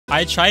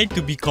I tried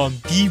to become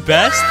the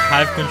best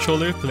Hive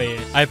controller player.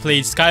 I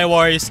played Sky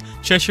Wars,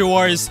 Cheshire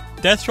Wars,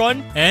 Death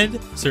Run, and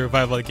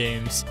survival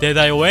games. Did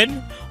I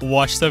win?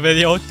 Watch the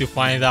video to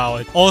find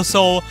out.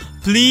 Also,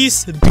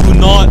 please do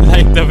not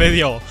like the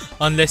video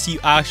unless you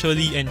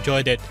actually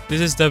enjoyed it. This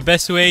is the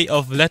best way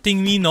of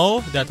letting me know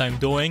that I'm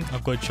doing a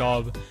good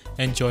job.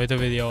 Enjoy the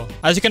video.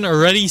 As you can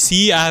already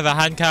see, I have a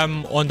hand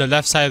cam on the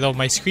left side of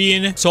my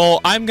screen. So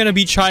I'm gonna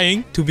be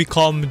trying to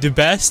become the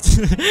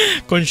best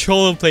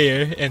controller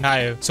player in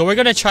Hive. So we're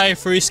gonna try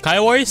first Sky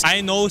Wars.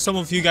 I know some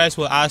of you guys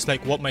will ask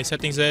like what my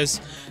settings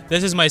is.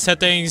 This is my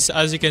settings.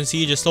 As you can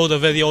see, just slow the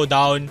video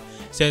down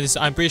since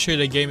I'm pretty sure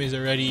the game is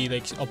already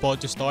like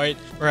about to start.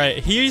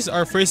 Alright, here's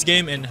our first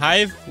game in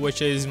Hive,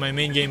 which is my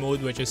main game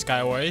mode, which is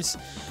Sky Wars.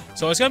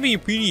 So it's gonna be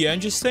pretty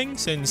interesting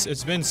since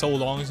it's been so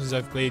long since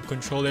I've played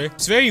controller.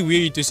 It's very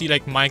weird to see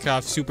like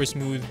Minecraft super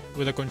smooth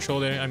with a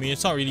controller. I mean,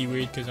 it's not really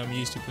weird because I'm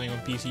used to playing on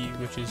PC,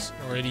 which is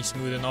already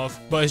smooth enough.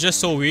 But it's just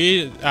so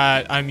weird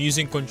that I'm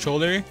using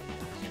controller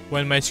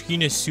when my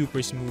screen is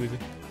super smooth.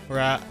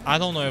 Alright, I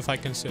don't know if I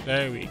can sit.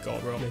 There we go,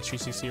 bro. Let's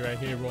 360 right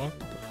here, bro.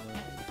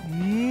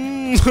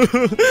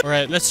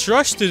 Alright, let's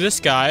rush to this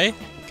guy.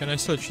 Can I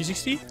still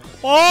 360?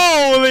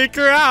 Holy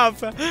crap!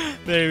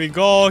 There we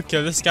go.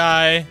 Kill this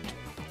guy.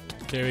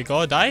 There we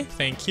go. Die.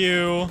 Thank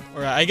you.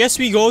 Alright, I guess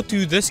we go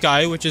to this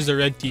guy, which is the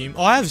red team.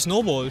 Oh, I have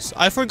snowballs.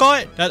 I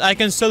forgot that I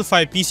can still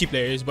fight PC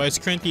players, but it's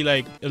currently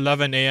like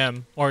 11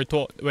 a.m. or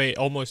 12. Wait,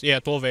 almost. Yeah,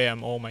 12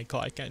 a.m. Oh my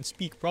god, I can't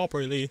speak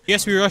properly. I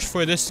guess we rush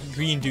for this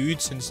green dude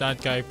since that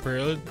guy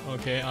pearled.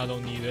 Okay, I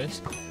don't need this.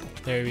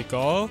 There we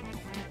go.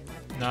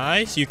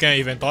 Nice. You can't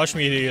even touch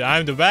me, dude.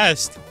 I'm the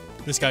best.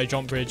 This guy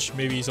jump bridge.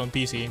 Maybe he's on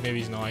PC. Maybe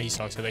he's not. He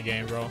sucks at the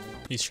game, bro.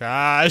 He's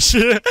trash.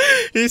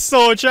 He's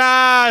so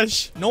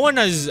trash. No one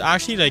has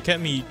actually like hit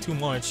me too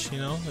much, you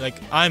know? Like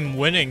I'm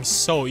winning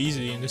so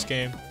easily in this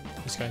game.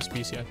 This guy's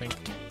PC, I think.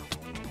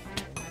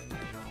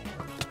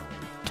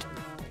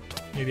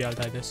 Maybe I'll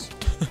die this.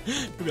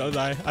 Maybe I'll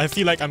die. I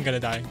feel like I'm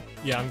gonna die.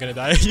 Yeah, I'm gonna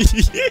die.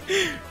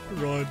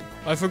 Run.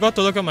 I forgot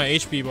to look at my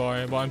HP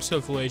bar, but I'm still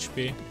full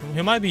HP.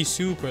 He might be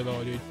super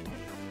though, dude.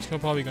 He's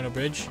probably gonna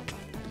bridge.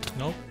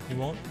 Nope, he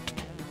won't.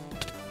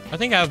 I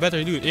think I have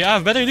better loot. Yeah, I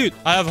have better loot.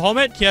 I have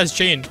helmet. He has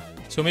chain.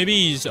 So maybe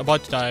he's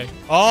about to die.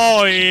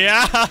 Oh,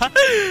 yeah.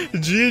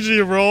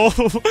 GG, bro.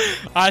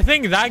 I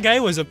think that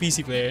guy was a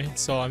PC player.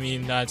 So, I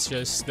mean, that's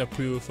just the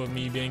proof of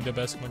me being the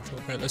best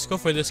controller. Right, let's go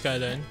for this guy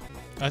then.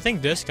 I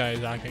think this guy is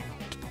hacking.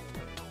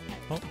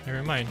 Oh,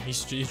 never mind.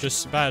 He's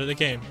just bad at the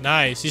game.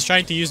 Nice. He's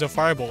trying to use the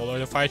fireball or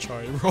the fire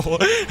charge, bro.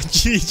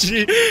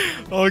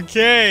 GG.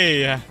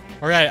 Okay.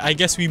 Alright, I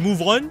guess we move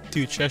on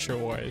to Cheshire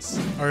Wars.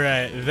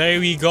 Alright,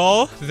 there we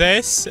go.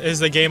 This is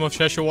the game of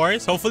Cheshire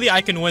Wars. Hopefully I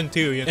can win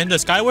too. In the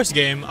Sky Wars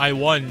game, I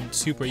won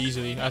super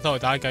easily. I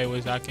thought that guy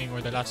was hacking,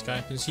 or the last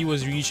guy, since he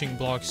was reaching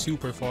blocks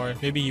super far.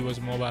 Maybe he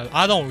was mobile.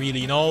 I don't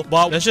really know.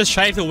 But let's just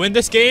try to win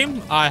this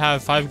game. I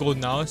have 5 gold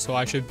now, so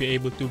I should be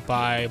able to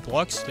buy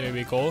blocks. There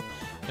we go.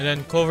 And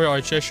then cover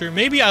our Cheshire.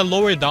 Maybe I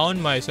lower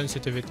down my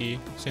sensitivity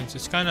since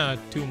it's kind of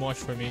too much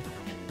for me.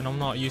 And I'm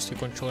not used to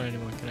controller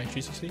anymore. Can I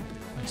 360?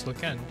 I still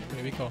can.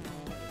 There we go.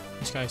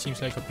 This guy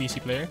seems like a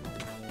PC player.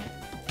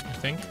 I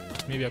think.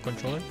 Maybe a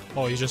controller.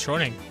 Oh, he's just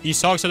running. He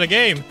sucks at the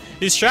game.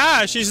 He's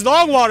trash. He's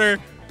dog water.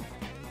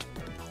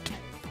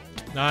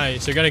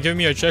 Nice. You're gonna give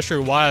me a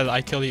Cheshire while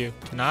I kill you.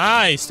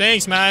 Nice.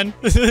 Thanks, man.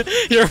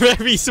 You're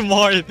very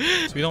smart.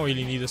 So we don't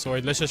really need a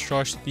sword. Let's just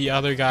rush the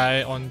other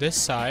guy on this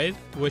side,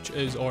 which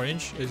is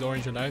orange. Is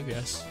orange alive?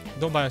 Yes.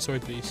 Don't buy a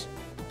sword, please.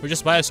 Or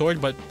just buy a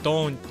sword, but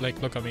don't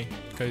like look at me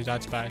because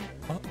that's bad.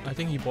 Oh, I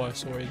think he bought a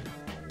sword.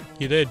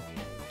 He did.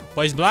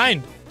 But he's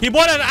blind. He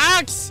bought an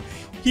axe.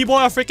 He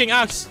bought a freaking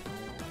axe.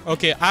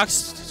 Okay, axe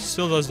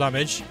still does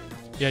damage.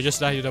 Yeah,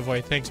 just die to the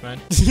void. Thanks, man.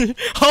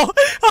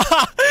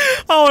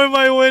 How am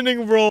I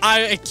winning, bro?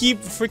 I keep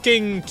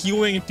freaking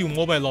queuing into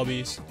mobile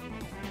lobbies.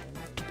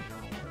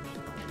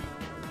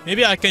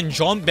 Maybe I can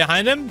jump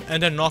behind him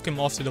and then knock him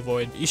off to the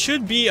void. He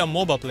should be a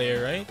mobile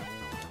player, right?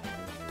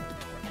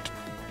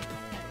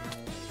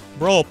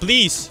 Bro,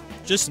 please.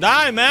 Just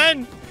die,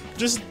 man.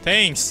 Just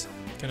thanks.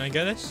 Can I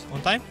get this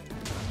on time?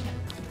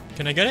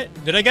 Can I get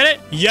it? Did I get it?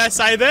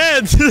 Yes, I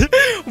did.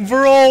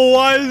 Bro,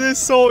 why is this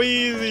so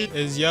easy?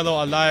 Is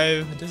yellow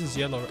alive? This is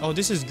yellow. Oh,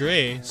 this is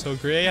gray. So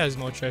gray has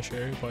no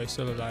Cheshire, but he's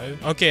still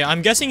alive. Okay,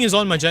 I'm guessing he's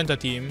on magenta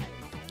team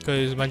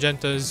because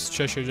magenta's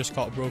Cheshire just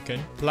got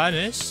broken. Plan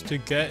is to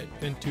get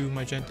into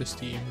magenta's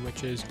team,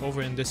 which is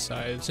over in this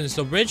side. Since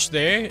the bridge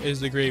there is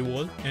the gray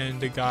wall and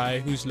the guy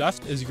who's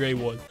left is gray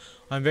wall.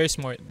 I'm very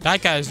smart.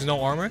 That guy has no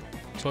armor,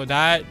 so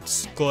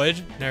that's good.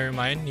 Never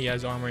mind, he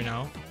has armor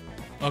now.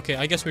 Okay,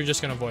 I guess we're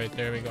just gonna void.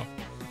 There we go.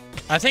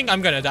 I think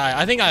I'm gonna die.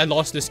 I think I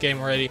lost this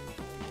game already.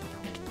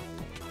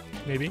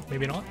 Maybe,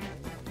 maybe not.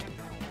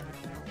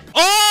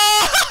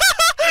 Oh!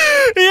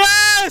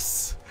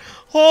 Yes!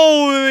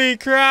 Holy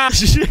crap!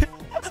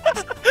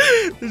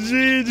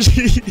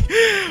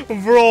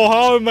 GG. Bro,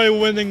 how am I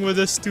winning with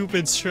the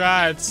stupid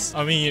strats?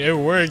 I mean, it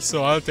works,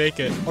 so I'll take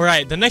it.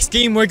 Alright, the next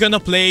game we're gonna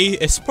play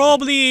is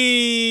probably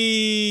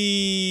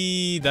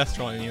Death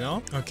Run, you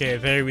know? Okay,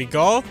 there we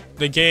go.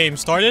 The game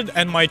started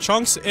and my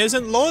chunks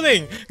isn't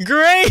loading.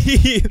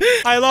 Great!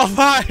 I love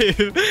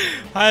Hive.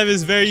 Hive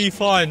is very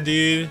fun,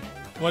 dude.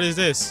 What is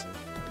this?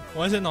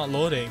 Why is it not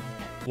loading?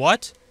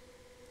 What?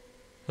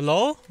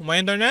 Hello? My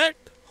internet?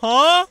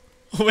 Huh?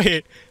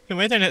 Wait, did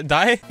my internet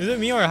die? Is it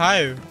me or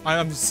Hive?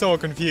 I'm so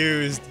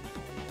confused.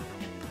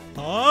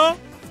 Huh?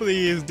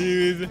 Please,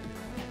 dude.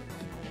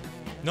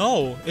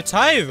 No, it's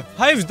Hive.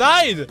 Hive's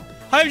died.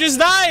 Hive just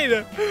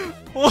died.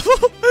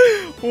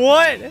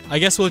 What? I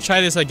guess we'll try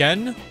this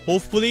again.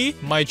 Hopefully,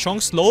 my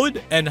chunks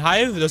load and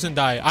Hive doesn't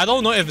die. I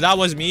don't know if that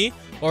was me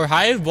or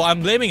Hive, but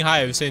I'm blaming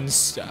Hive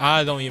since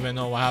I don't even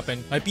know what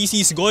happened. My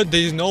PC is good.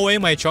 There's no way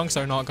my chunks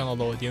are not gonna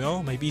load, you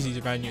know? My PC is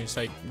brand new. It's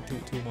like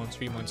 2 months,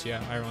 3 months.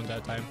 Yeah, around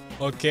that time.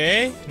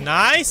 Okay,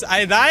 nice.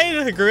 I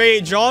died.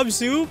 Great job,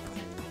 Xoop.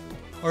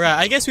 Alright,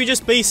 I guess we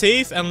just play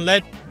safe and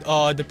let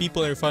the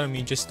people in front of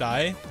me just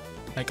die.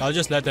 Like, I'll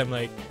just let them,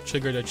 like,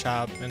 trigger the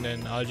trap and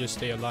then I'll just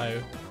stay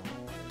alive.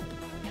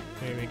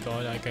 There we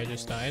go. That guy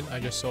just died. I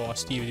just saw a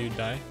Steve dude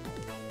die.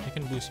 I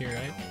can boost here,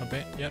 right? A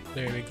bit. Yep,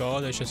 there we go.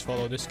 Let's just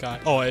follow this guy.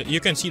 Oh, you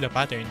can see the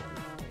pattern.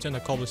 It's in the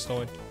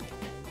cobblestone.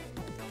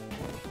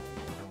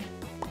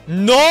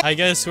 No! I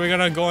guess we're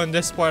gonna go on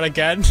this part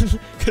again.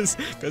 Cause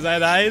I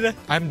died.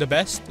 I'm the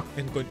best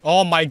and good.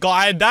 Oh my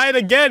god, I died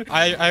again!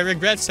 I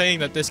regret saying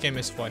that this game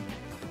is fun.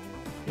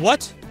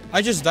 What?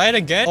 I just died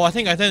again? Oh, I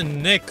think I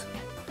didn't nick.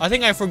 I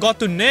think I forgot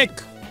to nick.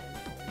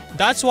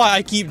 That's why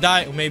I keep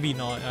dying. Maybe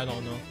not. I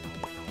don't know.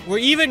 We're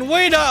even.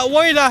 Where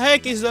the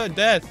heck is the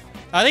death?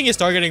 I think he's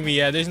targeting me.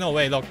 Yeah, there's no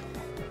way. Look.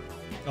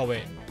 Oh,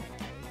 wait.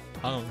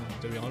 I don't know,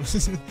 to be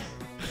honest.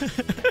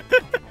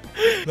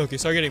 Look,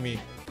 he's targeting me.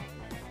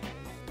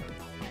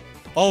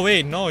 Oh,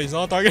 wait. No, he's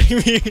not targeting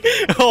me.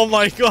 Oh,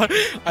 my God.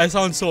 I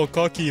sound so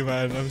cocky,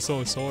 man. I'm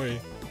so sorry.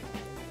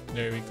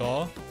 There we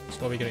go.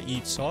 So we're gonna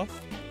eat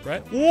soft.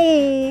 Right?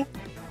 Ooh!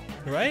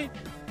 Right?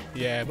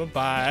 Yeah,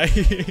 bye-bye.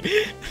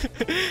 It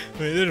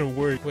didn't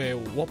work. Wait,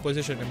 what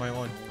position am I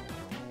on?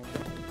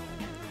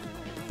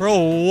 Bro,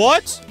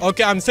 what?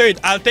 Okay, I'm third.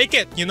 I'll take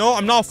it. You know,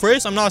 I'm not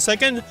first, I'm not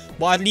second,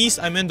 but at least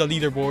I'm in the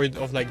leaderboard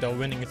of like the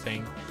winning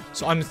thing.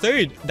 So I'm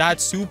third.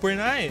 That's super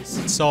nice.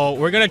 So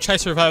we're gonna try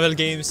survival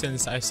games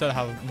since I still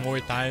have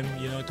more time,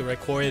 you know, to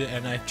record.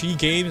 And 3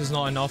 games is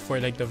not enough for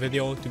like the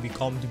video to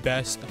become the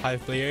best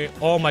Hive player.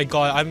 Oh my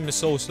god, I'm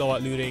so slow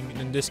at looting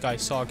and this guy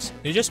sucks.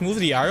 Did you just move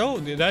the arrow?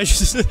 Did I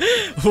just...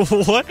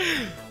 What?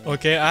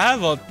 Okay, I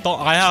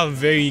have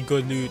very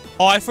good loot.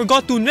 Oh, I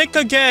forgot to nick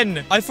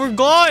again. I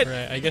forgot.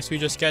 Right, I guess we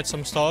just get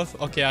some stuff.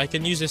 Okay, I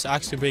can use this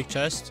axe to break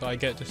chests, so I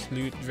get this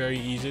loot very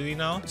easily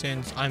now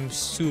since I'm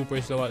super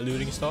slow at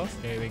looting stuff.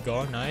 There we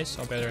go. Nice.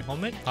 A better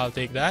helmet. I'll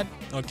take that.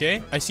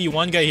 Okay, I see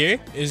one guy here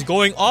is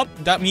going up.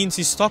 That means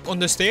he's stuck on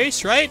the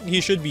stairs, right? He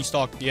should be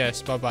stuck.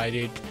 Yes. Bye bye,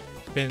 dude.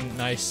 Been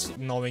nice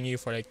knowing you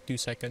for like 2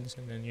 seconds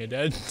and then you're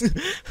dead.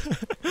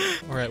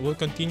 Alright, we'll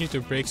continue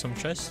to break some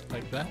chests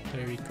like that.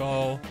 There we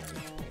go.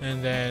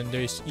 And then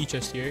there's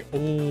e-chest here.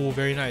 Oh,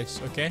 very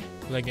nice. Okay,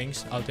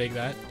 leggings. I'll take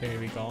that. There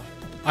we go.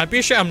 I'm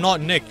pretty sure I'm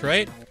not nicked,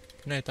 right?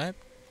 Can I type?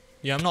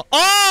 Yeah, I'm not.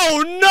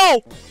 Oh,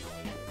 no!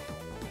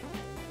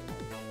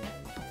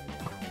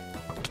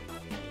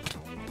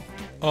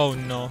 Oh,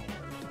 no.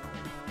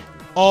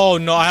 Oh,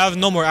 no. I have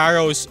no more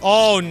arrows.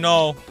 Oh,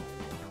 no.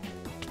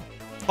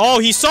 Oh,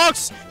 he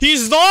sucks!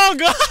 He's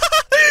dog!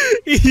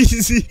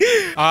 Easy.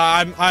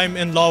 I'm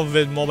in love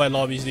with mobile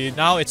lobbies, dude.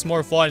 Now it's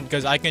more fun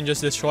because I can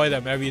just destroy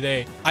them every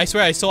day. I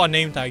swear I saw a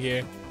name tag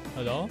here.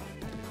 Hello?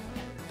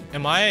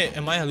 Am I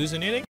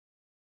hallucinating?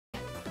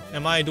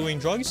 Am I doing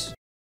drugs?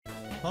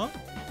 Huh?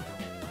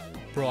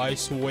 Bro, I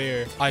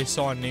swear I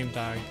saw a name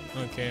tag.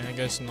 Okay, I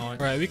guess not.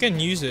 Alright, we can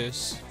use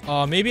this.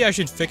 Maybe I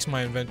should fix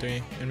my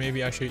inventory and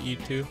maybe I should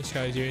eat too. This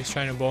guy's here. He's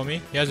trying to bow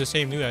me. He has the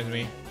same loot as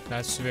me.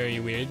 That's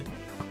very weird.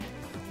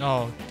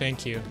 Oh,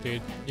 thank you,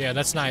 dude. Yeah,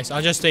 that's nice.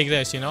 I'll just take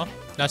this, you know?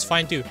 That's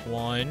fine too.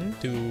 1,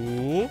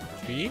 2,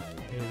 3. Here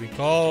we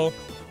go.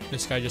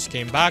 This guy just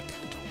came back.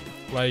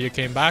 Well, you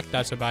came back.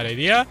 That's a bad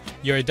idea.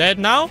 You're dead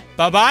now.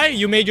 Bye-bye.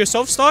 You made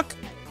yourself stuck.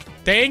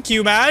 Thank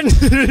you, man.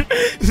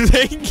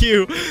 Thank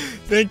you.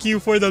 Thank you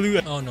for the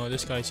loot. Oh, no.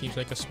 This guy seems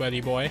like a sweaty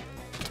boy.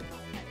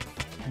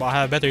 But I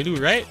have better loot,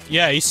 right?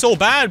 Yeah, he's so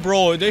bad,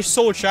 bro. They're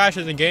so trash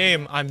in the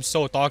game. I'm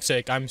so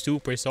toxic. I'm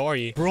super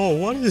sorry. Bro,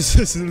 what is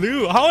this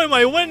loot? How am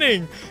I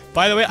winning?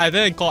 By the way, I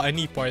didn't call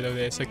any part of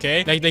this,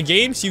 okay? Like, the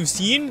games you've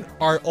seen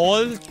are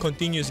all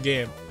continuous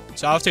game.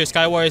 So after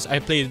Skywars, I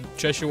played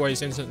Treasure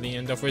Wars instantly.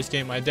 And the first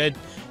game I did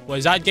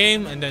was that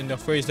game. And then the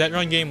first Dead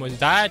Run game was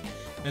that.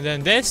 And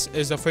then this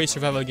is the first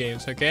survival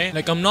games, okay?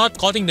 Like, I'm not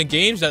cutting the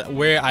games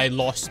where I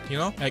lost, you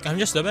know? Like, I'm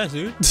just the best,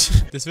 dude.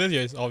 This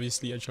video is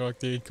obviously a joke,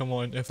 dude. Come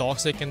on. If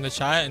toxic in the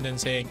chat and then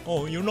saying,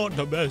 oh, you're not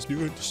the best,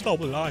 dude.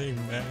 Stop lying,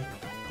 man.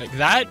 Like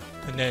that.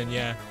 And then,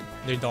 yeah,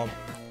 they're dumb.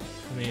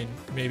 I mean,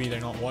 maybe they're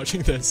not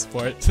watching this,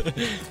 but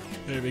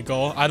there we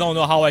go. I don't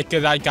know how I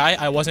killed that guy.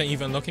 I wasn't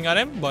even looking at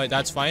him, but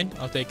that's fine.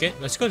 I'll take it.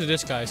 Let's go to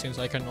this guy since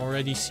I can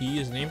already see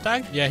his name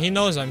tag. Yeah, he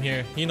knows I'm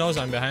here. He knows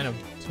I'm behind him.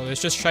 So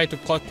let's just try to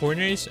cut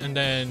corners and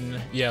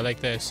then, yeah, like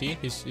this. See,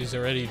 he's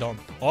already done.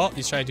 Oh,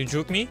 he's trying to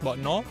juke me, but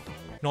no.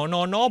 No,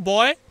 no, no,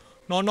 boy.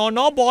 No, no,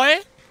 no, boy.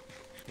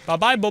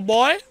 Bye-bye,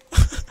 boy.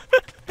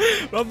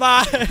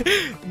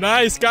 Bye-bye.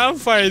 Nice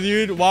campfire,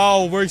 dude.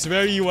 Wow, works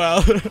very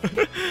well.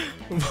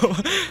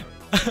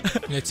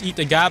 Let's eat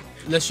the gap.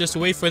 Let's just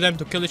wait for them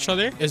to kill each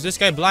other. Is this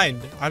guy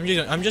blind? I'm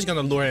just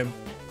gonna lure him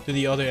to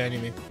the other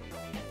enemy.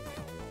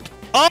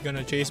 Oh,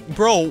 gonna chase,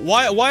 bro.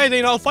 Why are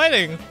they not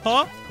fighting?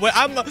 Huh? Wait,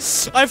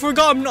 I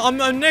forgot.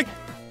 I'm Nick.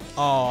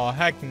 Oh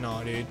heck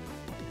no, dude.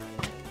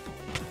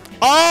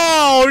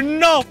 Oh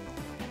no.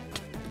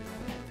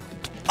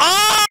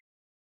 Ah!